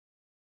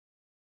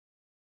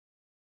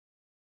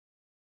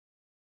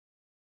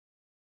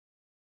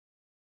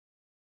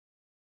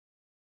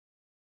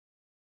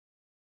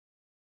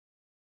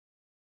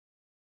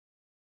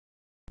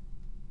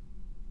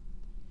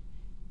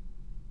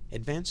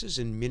Advances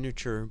in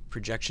miniature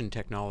projection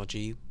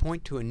technology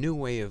point to a new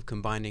way of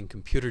combining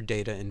computer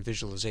data and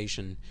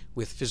visualization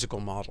with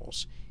physical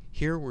models.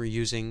 Here we're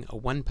using a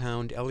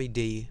 1-pound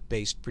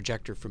LED-based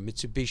projector from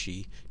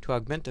Mitsubishi to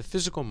augment a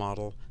physical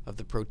model of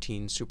the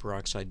protein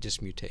superoxide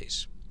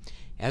dismutase.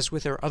 As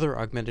with our other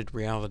augmented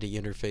reality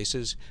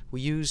interfaces,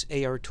 we use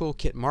AR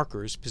Toolkit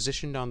markers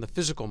positioned on the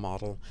physical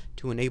model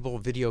to enable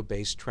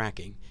video-based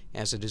tracking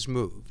as it is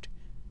moved.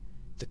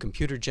 The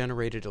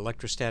computer-generated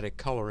electrostatic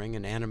coloring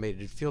and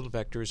animated field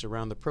vectors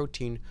around the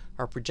protein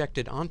are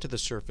projected onto the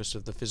surface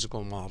of the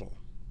physical model.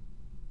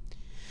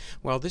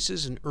 While this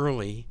is an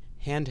early,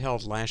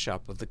 handheld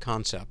lash-up of the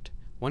concept,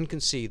 one can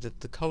see that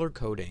the color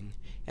coding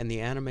and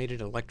the animated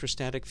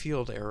electrostatic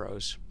field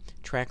arrows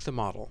track the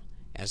model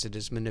as it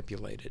is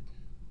manipulated.